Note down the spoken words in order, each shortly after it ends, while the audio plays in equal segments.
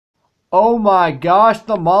Oh my gosh,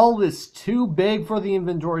 the model is too big for the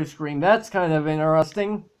inventory screen. That's kind of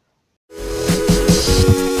interesting.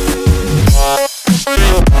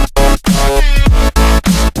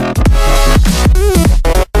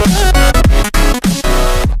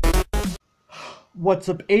 What's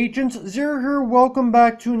up, agents? Zero here. Welcome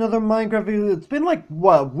back to another Minecraft video. It's been like,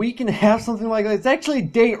 what, a week and a half, something like that. It's actually a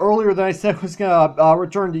day earlier than I said I was gonna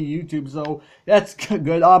return to YouTube, so that's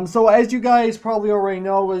good. So as you guys probably already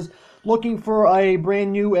know, I was looking for a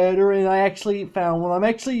brand new editor, and I actually found one. I'm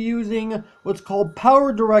actually using what's called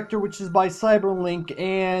Power Director, which is by Cyberlink,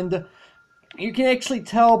 and you can actually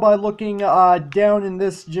tell by looking down in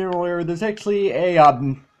this general area. There's actually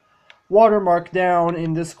a watermark down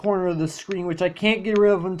in this corner of the screen, which I can't get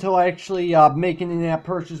rid of until I actually make an in-app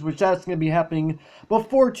purchase, which that's going to be happening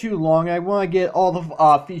before too long. I want to get all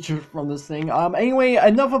the features from this thing. Anyway,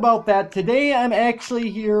 enough about that. Today I'm actually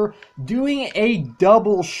here doing a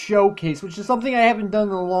double showcase, which is something I haven't done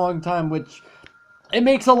in a long time, which it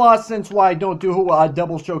makes a lot of sense why I don't do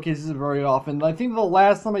double showcases very often. I think the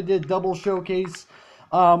last time I did double showcase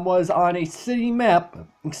was on a city map,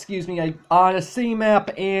 on a city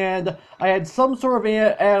map, and I had some sort of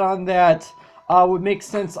add-on that would make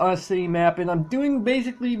sense on a city map, and I'm doing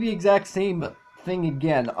basically the exact same thing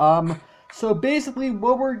again. So basically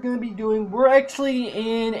what we're going to be doing, we're actually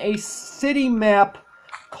in a city map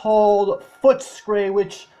called Footscray,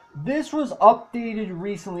 which this was updated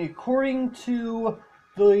recently. According to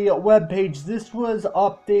the webpage, this was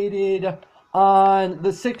updated on the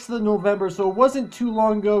 6th of November, so it wasn't too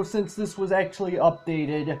long ago since this was actually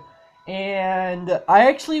updated. And I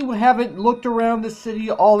actually haven't looked around the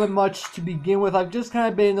city all that much to begin with. I've just kind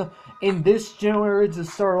of been in this general area to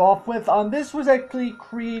start off with. This was actually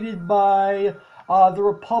created by the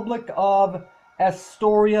Republic of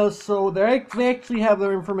Astoria, so they actually have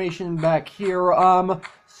their information back here.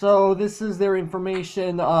 So this is their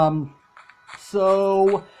information. That's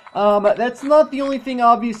not the only thing,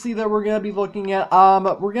 obviously, that we're going to be looking at.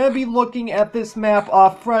 We're going to be looking at this map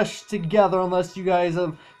fresh together, unless you guys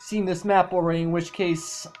have seen this map already, in which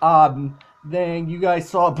case, then you guys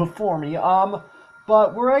saw it before me.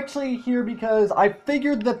 But we're actually here because I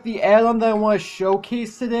figured that the add-on that I want to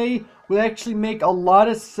showcase today would actually make a lot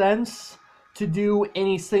of sense to do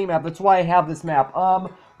any city map. That's why I have this map.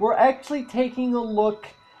 We're actually taking a look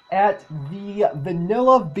at the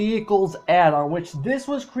Vanilla Vehicles add-on, which this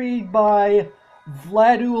was created by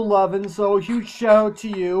Vladu11, so a huge shout out to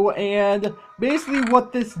you. And basically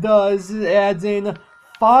what this does is it adds in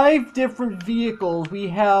 5 different vehicles. We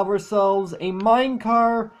have ourselves a mine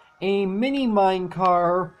car, a mini mine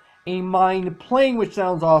car, a mine plane, which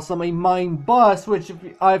sounds awesome, a mine bus, which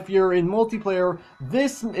if you're in multiplayer,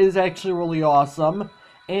 this is actually really awesome,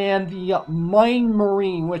 and the Mine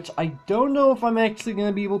Marine, which I don't know if I'm actually going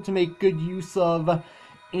to be able to make good use of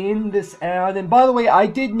in this ad. And by the way, I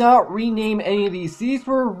did not rename any of these. These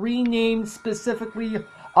were renamed specifically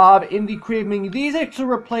in the creative menu. These actually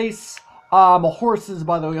replace horses,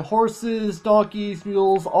 by the way. Horses, donkeys,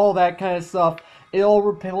 mules, all that kind of stuff. It all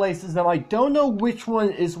replaces them. I don't know which one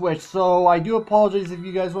is which, so I do apologize if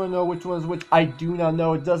you guys want to know which one is which. I do not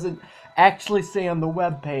know. It doesn't actually say on the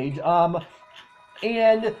webpage.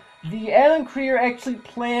 And the add-on creator actually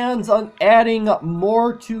plans on adding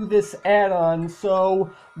more to this add-on.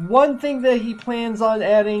 So one thing that he plans on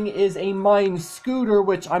adding is a mine scooter,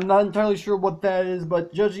 which I'm not entirely sure what that is,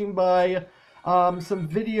 but judging by some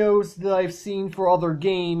videos that I've seen for other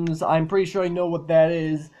games, I'm pretty sure I know what that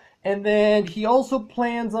is. And then he also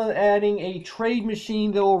plans on adding a trade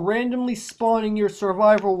machine that will randomly spawn in your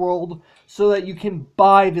survival world so that you can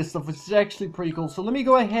buy this stuff, which is actually pretty cool. So let me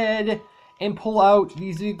go ahead and pull out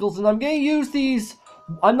these vehicles, and I'm going to use these.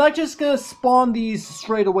 I'm not just going to spawn these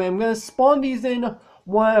straight away. I'm going to spawn these in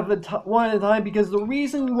one at a time, because the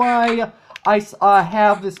reason why I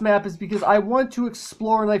have this map is because I want to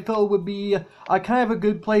explore, and I felt it would be kind of a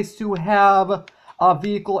good place to have a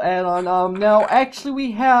vehicle add-on. Now, actually,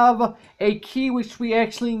 we have a key which we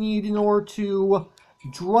actually need in order to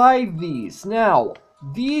drive these. Now,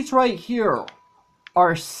 these right here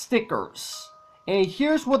are stickers. And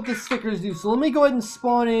here's what the stickers do. So let me go ahead and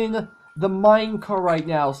spawn in the mine car right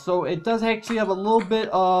now. So it does actually have a little bit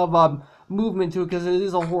of movement to it because it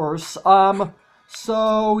is a horse.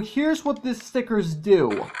 So here's what the stickers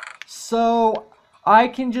do. So I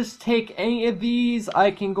can just take any of these. I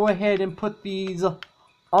can go ahead and put these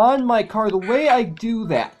on my car. The way I do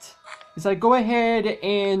that is I go ahead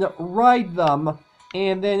and ride them.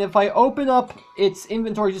 And then if I open up its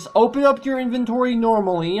inventory, just open up your inventory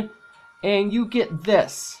normally, and you get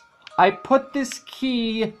this. I put this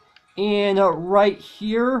key in right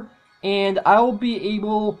here, and I will be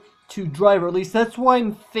able to driver. At least that's what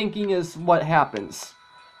I'm thinking is what happens.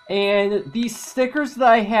 And these stickers that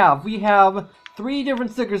I have, we have 3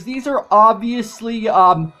 different stickers. These are obviously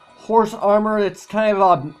horse armor. It's kind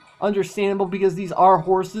of understandable because these are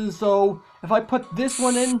horses. So if I put this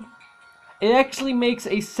one in, it actually makes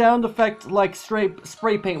a sound effect like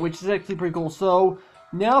spray paint, which is actually pretty cool. So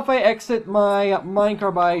now if I exit my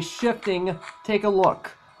minecart by shifting, take a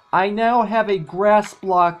look. I now have a grass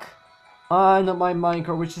block on my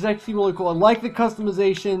minecart, which is actually really cool. I like the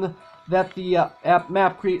customization that the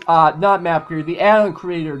the add-on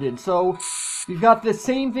creator did. So we've got the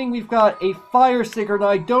same thing. We've got a fire sticker. Now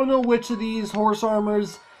I don't know which of these horse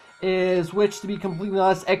armors is which, to be completely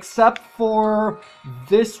honest, except for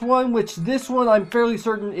this one, which this one I'm fairly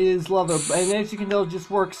certain is leather, and as you can tell, it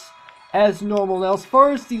just works as normal. Now as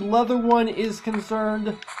far as the leather one is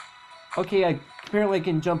concerned, okay, apparently I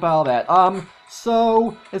can jump out of that.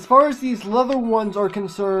 So as far as these leather ones are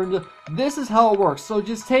concerned, this is how it works. So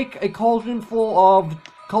just take a cauldron full of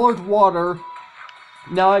colored water.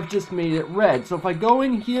 Now I've just made it red. So if I go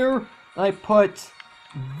in here and I put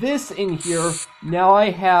this in here, now I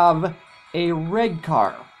have a red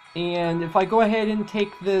car. And if I go ahead and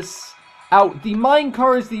take this out, the mine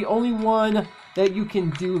car is the only one that you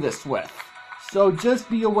can do this with. So just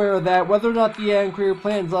be aware of that. Whether or not the add-on creator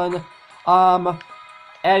plans on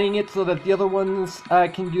adding it so that the other ones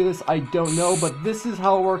can do this, I don't know, but this is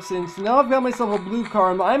how it works. And so now I've got myself a blue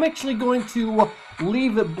car, and I'm actually going to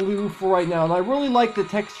leave it blue for right now. And I really like the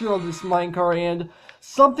texture of this minecart, and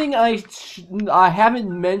something I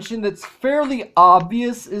haven't mentioned that's fairly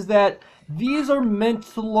obvious is that these are meant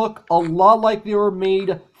to look a lot like they were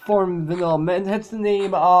made for vanilla, and hence the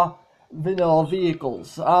name vanilla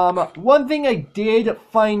vehicles. One thing I did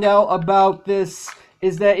find out about this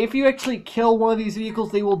is that if you actually kill one of these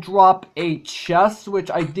vehicles, they will drop a chest, which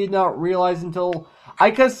I did not realize until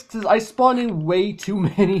because I spawned in way too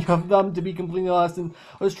many of them, to be completely honest, and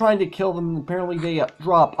I was trying to kill them, and apparently they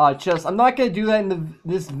drop chests. I'm not going to do that in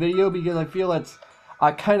this video because I feel that's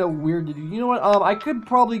kind of weird to do. You know what, I could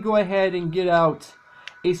probably go ahead and get out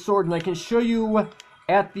a sword, and I can show you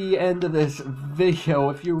at the end of this video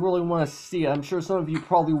if you really want to see it. I'm sure some of you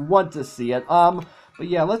probably want to see it. But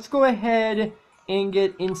yeah, let's go ahead and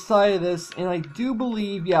get inside of this, and I do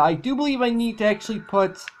believe I need to actually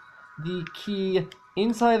put the key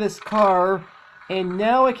inside this car, and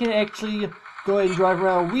now I can actually go ahead and drive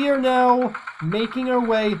around. We are now making our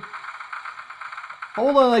way.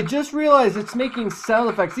 Hold on, I just realized it's making sound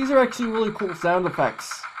effects. These are actually really cool sound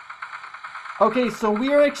effects. Okay, so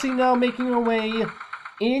we are actually now making our way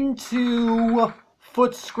into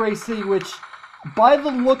Footscray City, which, by the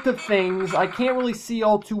look of things, I can't really see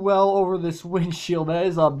all too well over this windshield. That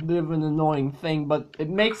is a bit of an annoying thing, but it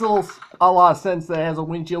makes a lot of sense that it has a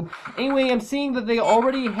windshield. Anyway, I'm seeing that they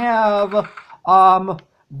already have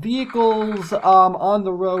vehicles on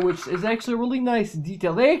the road, which is actually a really nice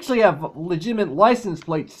detail. They actually have legitimate license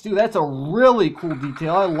plates too. That's a really cool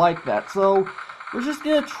detail. I like that. So we're just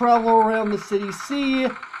gonna travel around the city, see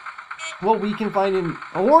what we can find. In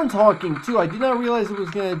horns honking too. I did not realize it was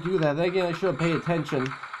going to do that. Again, I should have paid attention.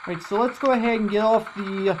 Right, so let's go ahead and get off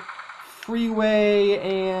the freeway,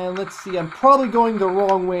 and let's see. I'm probably going the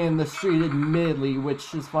wrong way in the street, admittedly,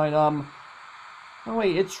 which is fine. Oh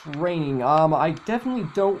wait, it's raining. I definitely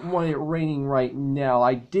don't want it raining right now.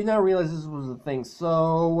 I did not realize this was a thing.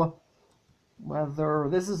 So whether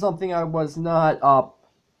this is something I was not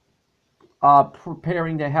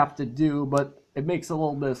preparing to have to do, but it makes a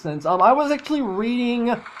little bit of sense. I was actually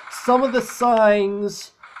reading some of the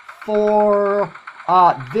signs for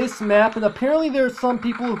this map, and apparently there's some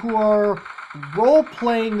people who are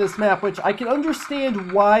role-playing this map, which I can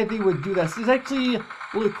understand why they would do this. It's actually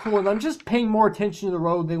really cool, and I'm just paying more attention to the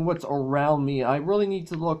road than what's around me. I really need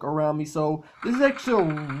to look around me, so this is actually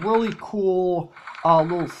a really cool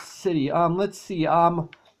little city. Let's see,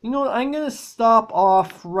 you know what, I'm going to stop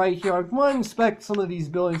off right here. I want to inspect some of these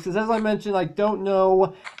buildings, because as I mentioned, I don't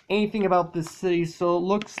know anything about this city, so it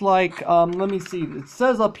looks like, let me see, it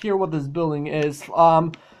says up here what this building is.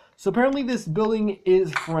 So apparently this building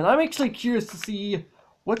is for rent. I'm actually curious to see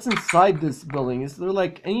what's inside this building. Is there,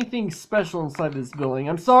 like, anything special inside this building?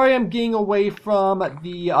 I'm sorry I'm getting away from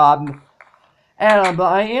the, add-on,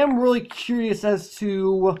 but I am really curious as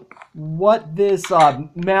to what this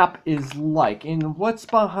map is like and what's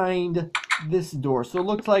behind this door. So it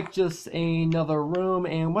looks like just another room,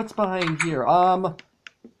 and what's behind here?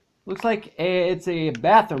 Looks like it's a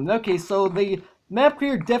bathroom. Okay, so the map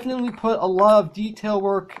creator definitely put a lot of detail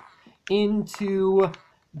work into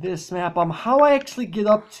this map. How I actually get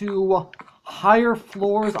up to higher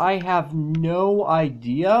floors, I have no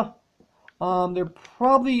idea. There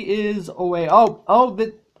probably is a way.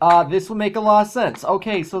 This will make a lot of sense.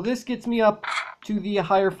 Okay, so this gets me up to the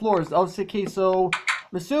higher floors. Okay, so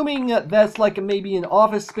I'm assuming that's like maybe an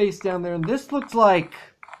office space down there, and this looks like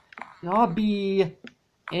it ought to be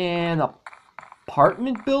an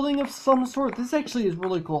apartment building of some sort. This actually is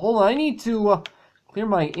really cool. Hold on, I need to clear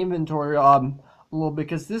my inventory a little bit,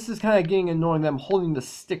 because this is kind of getting annoying that I'm holding the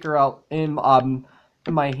sticker out in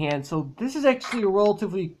my hand. So this is actually a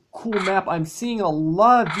relatively cool map. I'm seeing a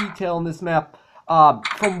lot of detail in this map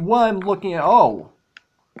from what I'm looking at. Oh,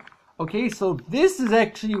 okay, so this is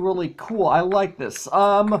actually really cool. I like this.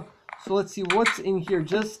 So let's see what's in here.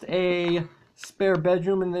 Just a spare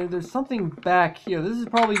bedroom, and there's something back here. This is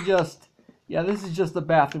probably just, yeah, this is just a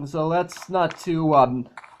bathroom, so that's not too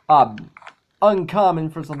uncommon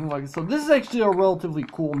for something like this. So this is actually a relatively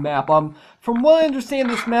cool map. From what I understand,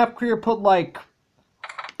 this map creator put like,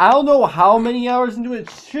 I don't know how many hours into it. It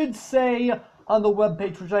should say on the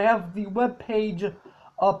webpage, which I have the webpage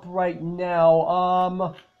up right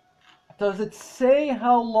now. Does it say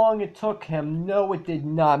how long it took him? No, it did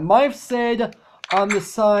not. Might have said on the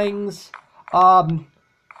signs,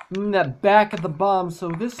 that back at the bottom. So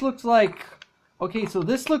this looks like, okay, so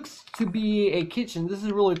this looks to be a kitchen. This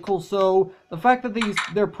is really cool. So the fact that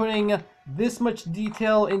they're putting this much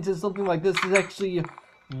detail into something like this is actually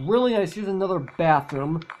really nice. Here's another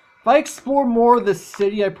bathroom. If I explore more of the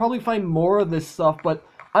city, I'd probably find more of this stuff, but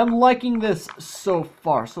I'm liking this so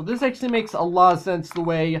far. So this actually makes a lot of sense the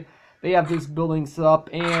way they have this building set up,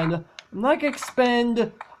 and I'm not going to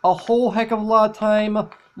expend a whole heck of a lot of time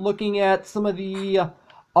looking at some of the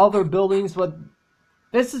other buildings, but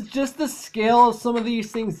this is just the scale of some of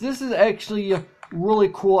these things. This is actually really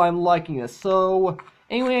cool. I'm liking this. So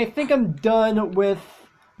anyway, I think I'm done with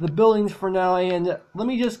the buildings for now, and let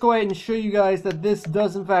me just go ahead and show you guys that this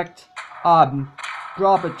does in fact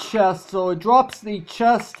drop a chest. So it drops the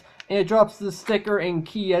chest, and it drops the sticker and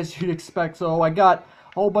key, as you'd expect. So I got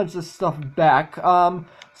a whole bunch of stuff back.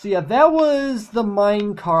 So yeah, that was the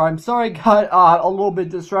mine car. I'm sorry I got a little bit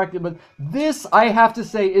distracted, but this, I have to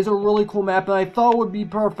say, is a really cool map, and I thought it would be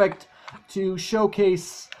perfect to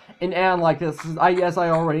showcase an add-on like this, as I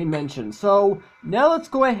already mentioned. So now let's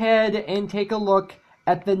go ahead and take a look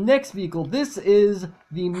at the next vehicle. This is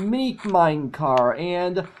the mini mine car,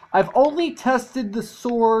 and I've only tested the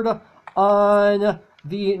sword on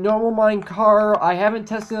the normal mine car. I haven't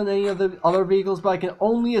tested on any of the other vehicles, but I can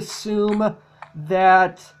only assume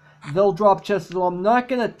that they'll drop chests. So I'm not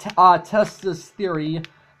going to test this theory,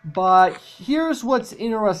 but here's what's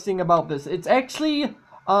interesting about this. It's actually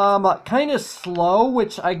kind of slow,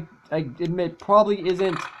 which I admit probably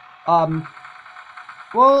isn't,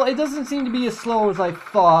 well, it doesn't seem to be as slow as I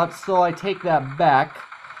thought, so I take that back.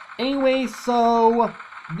 Anyway, so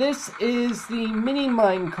this is the mini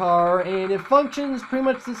mine car, and it functions pretty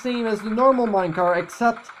much the same as the normal mine car,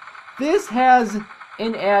 except this has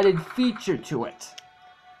an added feature to it.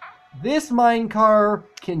 This mine car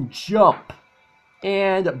can jump,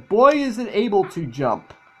 and boy is it able to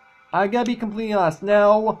jump. I gotta be completely honest.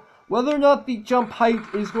 Now, whether or not the jump height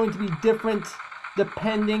is going to be different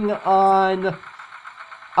depending on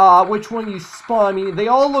which one you spawn. I mean, they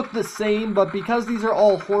all look the same, but because these are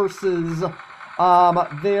all horses, their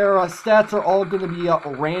stats are all going to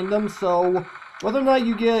be random. So whether or not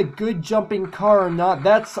you get a good jumping car or not,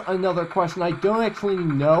 that's another question. I don't actually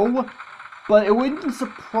know, but it wouldn't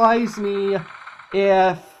surprise me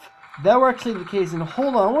if that were actually the case. And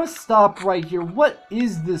hold on, I want to stop right here. What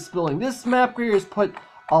is this building? This map creator has put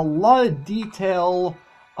a lot of detail.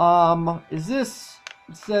 Is this,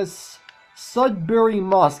 it says Sudbury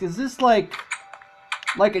Mosque. Is this like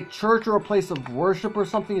a church or a place of worship or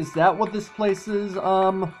something? Is that what this place is?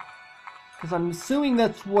 Because I'm assuming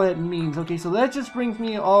that's what it means. Okay, so that just brings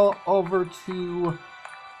me all over to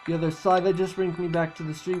the other side. That just brings me back to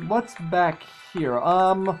the street. What's back here?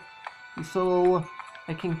 So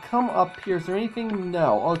I can come up here. Is there anything?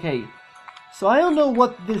 No. Okay. So I don't know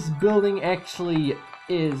what this building actually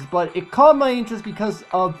is, but it caught my interest because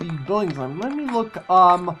of the building design. Let me look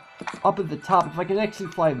up at the top if I can actually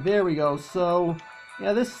fly. There we go. So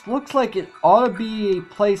yeah, this looks like it ought to be a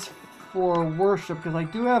place for worship, because I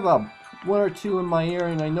do have one or two in my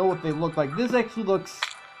area and I know what they look like. This actually looks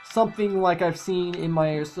something like I've seen in my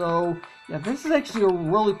area. So yeah, this is actually a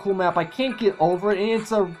really cool map. I can't get over it, and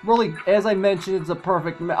it's a really, as I mentioned, it's a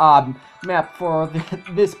perfect map for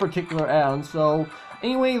this particular add-on. So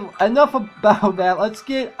anyway, enough about that. Let's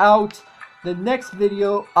get out the next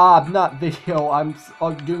video. Not video. I'm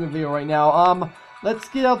doing a video right now. Let's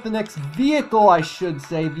get out the next vehicle, I should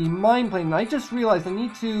say, the mine plane. I just realized I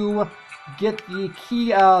need to get the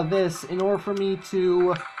key out of this in order for me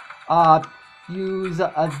to use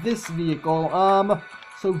this vehicle.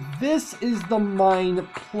 So this is the mine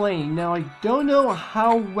plane. Now I don't know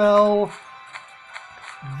how well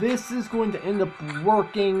this is going to end up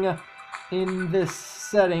working in this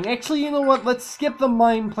setting. Actually, you know what? Let's skip the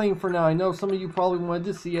mine plane for now. I know some of you probably wanted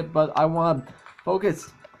to see it, but I want to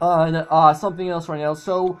focus on something else right now.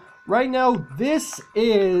 So right now, this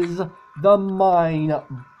is the mine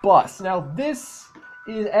bus. Now this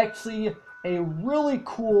is actually a really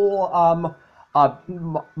cool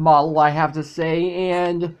model, I have to say,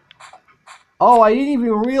 and oh, I didn't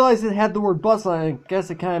even realize it had the word bus on it. I guess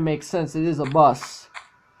it kind of makes sense. It is a bus.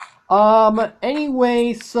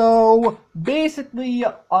 Anyway, so basically,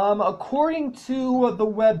 according to the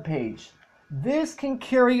webpage, this can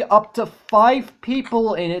carry up to 5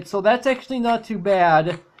 people in it, so that's actually not too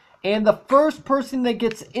bad. And the first person that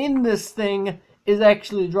gets in this thing is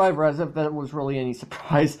actually the driver, as if that was really any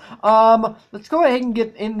surprise. Let's go ahead and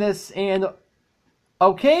get in this, and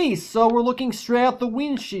okay, so we're looking straight out the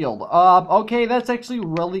windshield. Okay, that's actually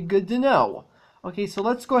really good to know. Okay, so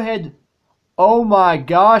let's go ahead. Oh my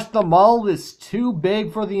gosh, the model is too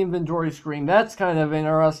big for the inventory screen. That's kind of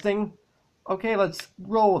interesting. Okay, let's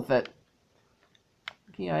roll with it.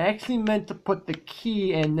 Okay, I actually meant to put the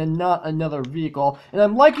key in and not another vehicle. And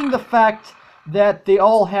I'm liking the fact that they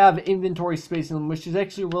all have inventory space in them, which is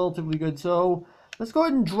actually relatively good. So let's go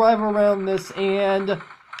ahead and drive around this, and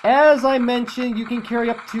as I mentioned, you can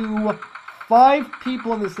carry up to 5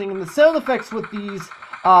 people in this thing, and the sound effects with these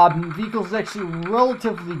vehicles is actually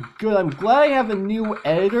relatively good. I'm glad I have a new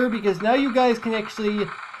editor, because now you guys can actually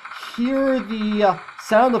hear the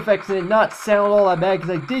sound effects and it not sound all that bad,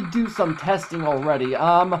 because I did do some testing already.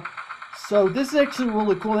 So this is actually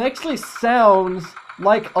really cool. It actually sounds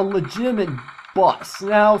like a legitimate bus.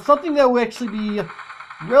 Now, something that would actually be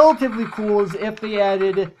relatively cool is if they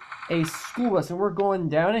added a school bus, and we're going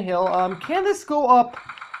down a hill. Can this go up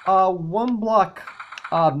 1 block?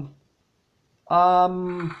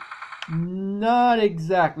 Not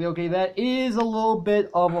exactly. Okay, that is a little bit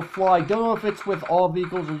of a flaw. I don't know if it's with all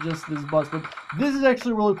vehicles or just this bus, but this is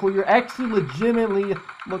actually really cool. You're actually legitimately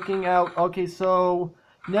looking out. Okay, so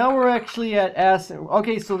now we're actually at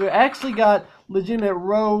okay, so they actually got legitimate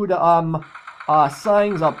road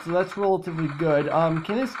signs up, so that's relatively good.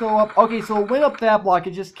 Can this go up? Okay, so it went up that block.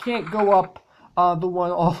 It just can't go up the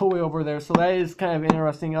one all the way over there, so that is kind of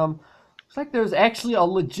interesting. Looks like there's actually a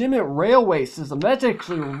legitimate railway system. That's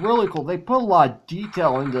actually really cool. They put a lot of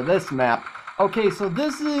detail into this map. Okay, so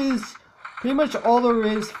this is pretty much all there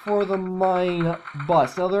is for the mine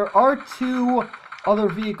bus. Now, there are 2 other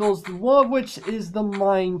vehicles, one of which is the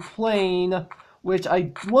mine plane, which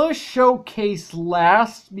I want to showcase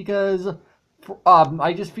last, because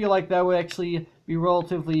I just feel like that would actually be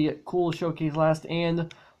relatively cool to showcase last.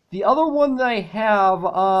 And the other one that I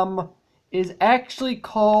have is actually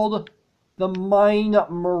called the Mine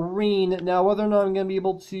Marine. Now, whether or not I'm going to be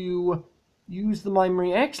able to use the Mine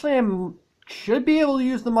Marine, actually I should be able to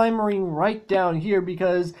use the Mine Marine right down here,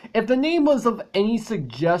 because if the name was of any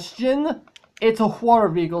suggestion, it's a water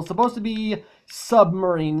vehicle. It's supposed to be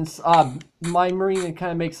submarines. Mine Marine, it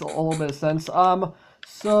kind of makes a little bit of sense.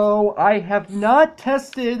 So I have not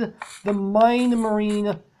tested the Mine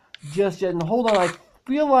Marine just yet. And hold on, I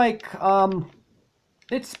feel like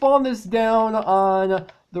it spawned this down on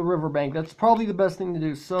the riverbank. That's probably the best thing to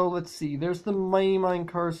do. So let's see. There's the mine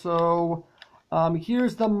car. So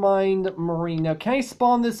here's the Mine Marine. Now, can I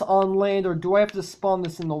spawn this on land, or do I have to spawn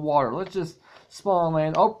this in the water? Let's just spawn on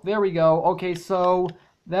land. Oh, there we go. Okay, so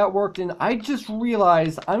that worked. And I just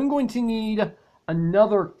realized I'm going to need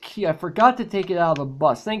another key. I forgot to take it out of the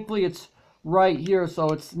bus. Thankfully, it's right here, so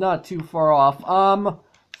it's not too far off.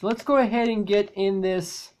 So let's go ahead and get in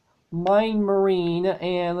this Mine Marine,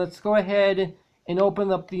 and let's go ahead and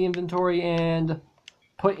open up the inventory and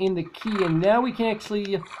put in the key. And now we can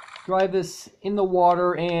actually drive this in the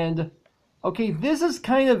water. And okay, this is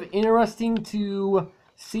kind of interesting to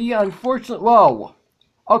see. Unfortunately, whoa.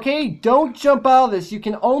 Okay, don't jump out of this. You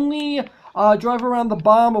can only drive around the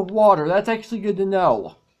bottom of water. That's actually good to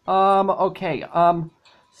know. Okay,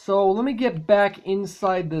 so let me get back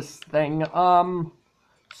inside this thing.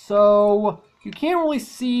 So you can't really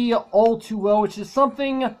see all too well, which is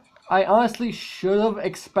something I honestly should have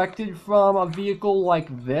expected from a vehicle like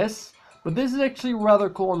this. But this is actually rather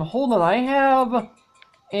cool. And hold on, I have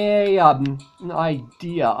an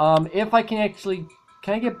idea. If I can actually,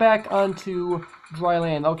 can I get back onto dry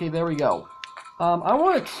land? Okay, there we go. I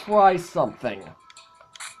want to try something.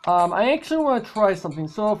 I actually want to try something.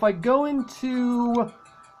 So if I go into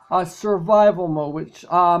survival mode, which,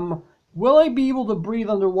 will I be able to breathe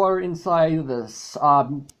underwater inside of this?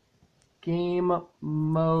 game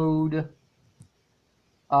mode,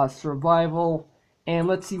 survival, and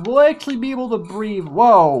let's see, we'll actually be able to breathe.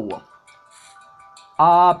 Whoa!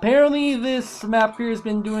 Apparently this map here has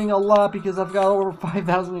been doing a lot because I've got over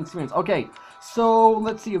 5,000 experience. Okay, so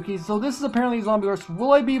let's see. Okay, so this is apparently Zombie Horse.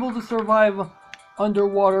 Will I be able to survive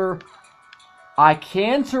underwater? I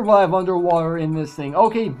can survive underwater in this thing.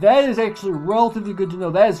 Okay, that is actually relatively good to know.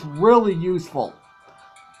 That is really useful.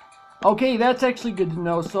 Okay, that's actually good to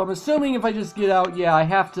know. So I'm assuming if I just get out, yeah, I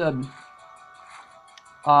have to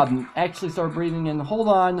actually start breathing in. Hold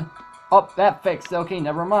on. Oh, that fixed. Okay,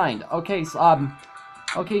 never mind. Okay, so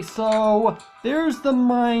there's the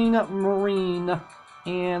mine marine,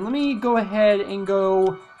 and let me go ahead and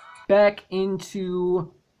go back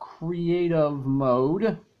into creative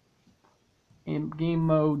mode. In game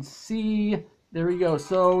mode C, there we go.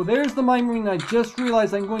 So there's the mine marine. I just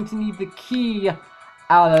realized I'm going to need the key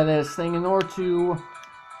out of this thing in order to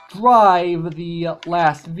drive the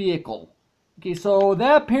last vehicle. Okay, so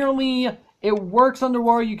that apparently it works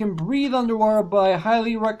underwater. You can breathe underwater, but I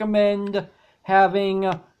highly recommend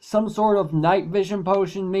having some sort of night vision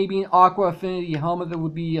potion, maybe an aqua affinity helmet. That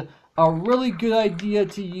would be a really good idea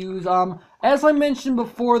to use. As I mentioned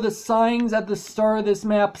before, the signs at the start of this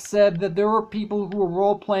map said that there were people who were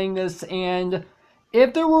role-playing this, and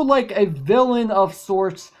if there were like a villain of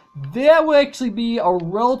sorts, that would actually be a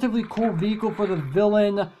relatively cool vehicle for the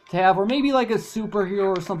villain to have, or maybe like a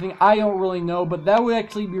superhero or something. I don't really know, but that would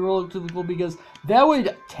actually be relatively cool because that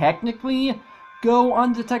would technically go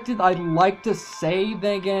undetected. I'd like to say,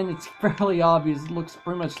 then again, it's fairly obvious. It looks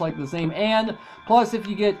pretty much like the same. And plus, if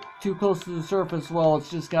you get too close to the surface, well, it's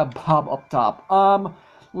just got Bob up top.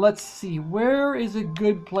 Let's see. Where is a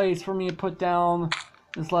good place for me to put down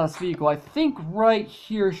this last vehicle? I think right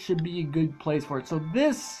here should be a good place for it. So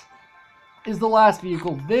this is the last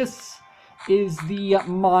vehicle. This is the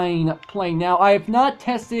mine plane. Now, I have not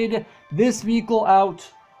tested this vehicle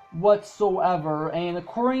out whatsoever. And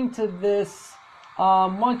according to this,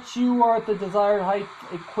 once you are at the desired height,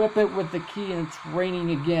 equip it with the key, and it's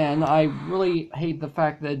raining again. I really hate the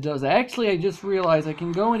fact that it does that. Actually, I just realized I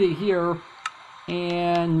can go into here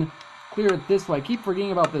and clear it this way. I keep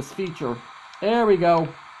forgetting about this feature. There we go.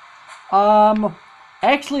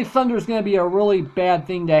 Actually, thunder is going to be a really bad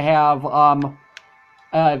thing to have,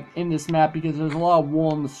 in this map because there's a lot of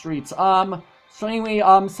wool in the streets. So anyway,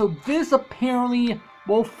 so this apparently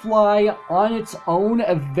will fly on its own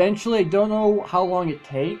eventually. I don't know how long it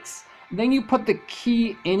takes. Then you put the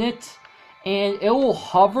key in it, and it will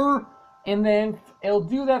hover, and then it'll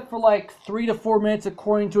do that for like 3 to 4 minutes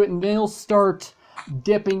according to it, and then it'll start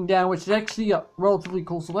dipping down, which is actually relatively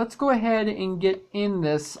cool. So let's go ahead and get in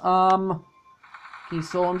this. Okay,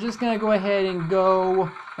 so I'm just gonna go ahead and go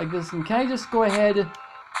like this. And can I just go ahead?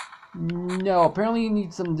 No, apparently you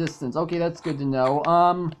need some distance. Okay, that's good to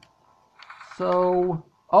know. So,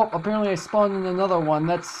 oh, apparently I spawned in another one.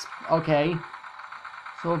 That's okay.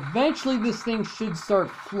 So eventually this thing should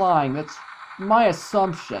start flying. That's my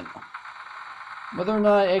assumption. Whether or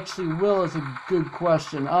not it actually will is a good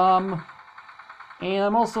question. And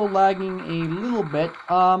I'm also lagging a little bit.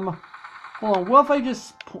 Hold on. What if I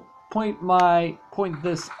just point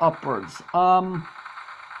this upwards?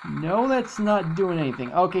 No, that's not doing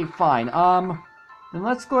anything. Okay, fine. Then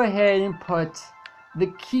let's go ahead and put the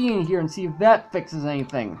key in here and see if that fixes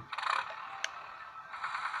anything.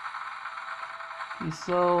 Okay,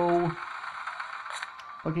 so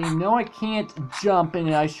okay, no, I can't jump in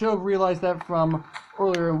it. I should have realized that from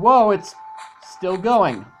earlier. Whoa, it's still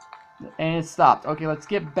going. And it stopped. Okay, let's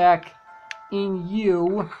get back in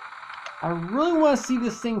U. I really want to see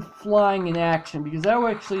this thing flying in action because that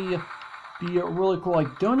would actually be really cool. I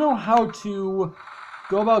don't know how to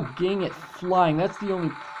go about getting it flying. That's the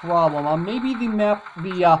only problem. Maybe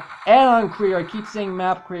the add-on creator. I keep saying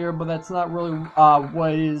map creator, but that's not really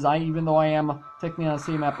what it is. Even though I am technically on the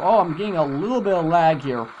same map. Oh, I'm getting a little bit of lag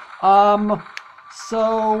here.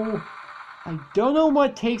 So I don't know what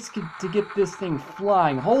it takes to get this thing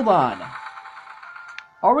flying. Hold on.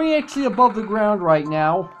 Are we actually above the ground right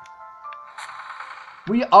now?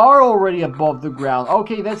 We are already above the ground.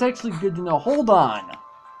 Okay, that's actually good to know. Hold on.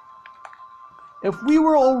 If we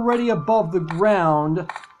were already above the ground,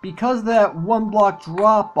 because of that 1 block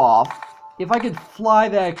drop off, if I could fly,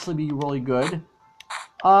 that'd actually be really good.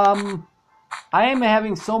 I am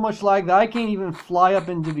having so much lag that I can't even fly up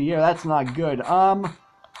into the air. That's not good.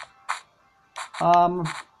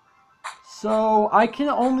 So I can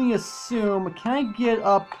only assume, can I get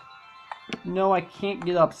up? No, I can't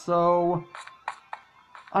get up, so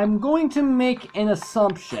I'm going to make an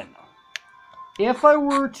assumption. If I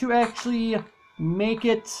were to actually make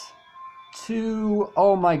it 2.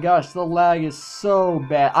 Oh my gosh, the lag is so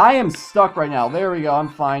bad. I am stuck right now. There we go, I'm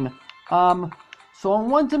fine. So I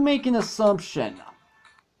want to make an assumption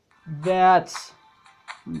that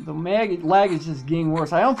the lag is just getting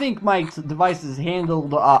worse. I don't think my device is able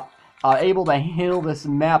to handle this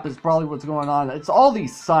map is probably what's going on. It's all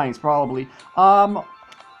these signs, probably.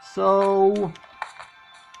 So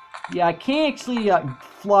yeah, I can't actually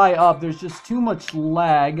fly up. There's just too much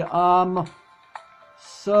lag.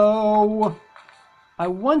 So I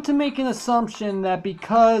want to make an assumption that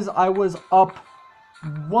because I was up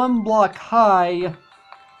 1 block high,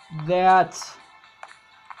 that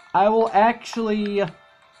I will actually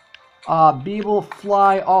be able to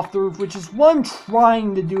fly off the roof, which is what I'm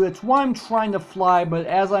trying to do. It's why I'm trying to fly, but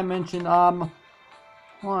as I mentioned,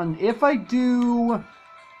 if I do,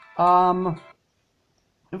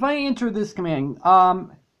 if I enter this command,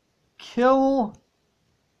 kill,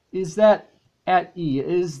 is that at E?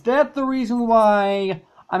 Is that the reason why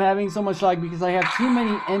I'm having so much lag? Because I have too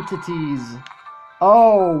many entities.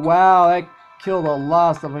 Oh, wow, that killed a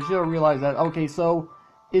lot of stuff. I should have realized that. Okay, so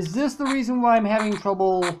is this the reason why I'm having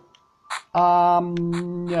trouble?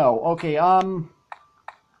 No. Okay,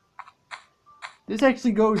 this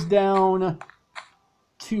actually goes down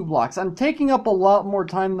 2 blocks. I'm taking up a lot more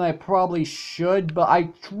time than I probably should, but I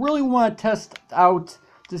really want to test out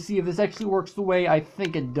to see if this actually works the way I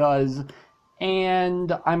think it does.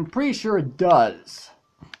 And I'm pretty sure it does.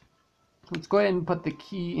 Let's go ahead and put the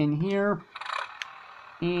key in here.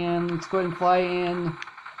 And let's go ahead and fly in.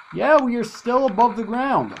 Yeah, we are still above the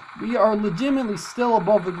ground. We are legitimately still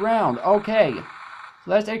above the ground. Okay.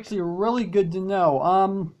 So that's actually really good to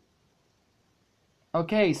know.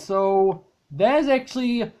 Okay, so that is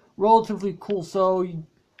actually relatively cool. So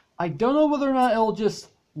I don't know whether or not it'll just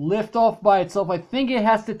lift off by itself. I think it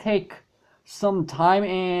has to take some time,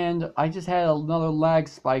 and I just had another lag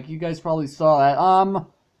spike. You guys probably saw that.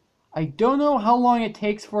 I don't know how long it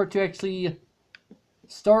takes for it to actually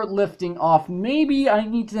start lifting off. Maybe I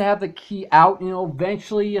need to have the key out and it'll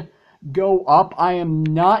eventually go up. I am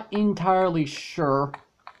not entirely sure.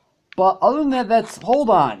 But other than that, hold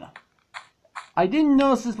on. I didn't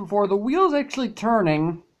notice this before. The wheel's actually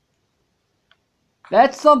turning.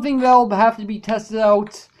 That's something that'll have to be tested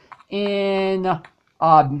out in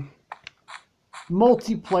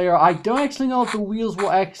multiplayer. I don't actually know if the wheels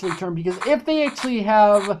will actually turn, because if they actually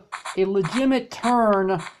have a legitimate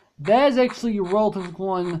turn, that is actually a relative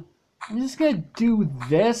one. I'm just going to do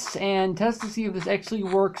this and test to see if this actually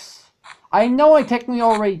works. I know I technically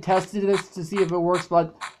already tested this to see if it works,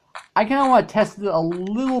 but I kind of want to test it a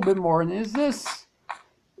little bit more. And is this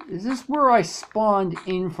where I spawned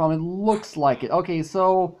in from? It looks like it. Okay,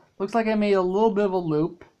 so looks like I made a little bit of a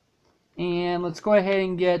loop. And let's go ahead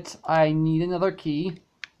and I need another key.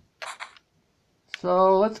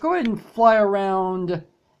 So let's go ahead and fly around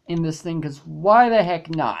in this thing, because why the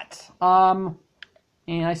heck not?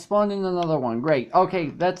 And I spawned in another one. Great. Okay,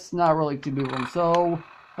 that's not really too big one. So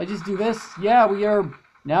I just do this. Yeah, we are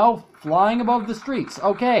now flying above the streets.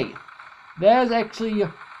 Okay, that is actually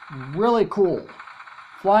really cool.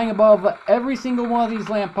 Flying above every single one of these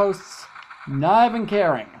lampposts, not even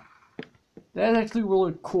caring. That is actually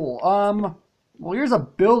really cool. Well, here's a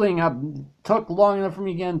building. It took long enough for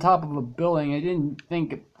me to get on top of a building. I didn't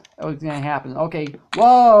think that was going to happen. Okay,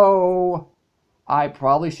 whoa! I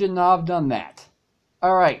probably should not have done that.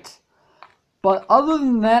 Alright. But other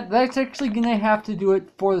than that, that's actually going to have to do it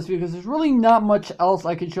for this video, because there's really not much else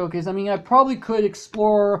I could showcase. I mean, I probably could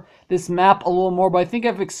explore this map a little more, but I think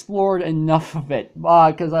I've explored enough of it.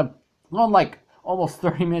 Because I'm on like almost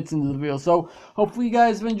 30 minutes into the video. So hopefully you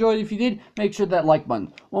guys have enjoyed. If you did, make sure that like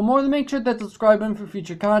button. One more, make sure that subscribe button for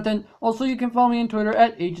future content. Also, you can follow me on Twitter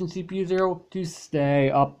at AgentCPU0 to stay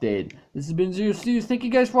updated. This has been Zero Studios. Thank you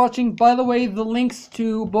guys for watching. By the way, the links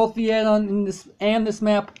to both the add-on and this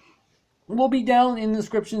map will be down in the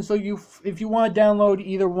description. So if you want to download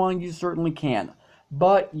either one, you certainly can.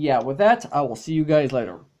 But yeah, with that, I will see you guys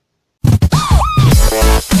later.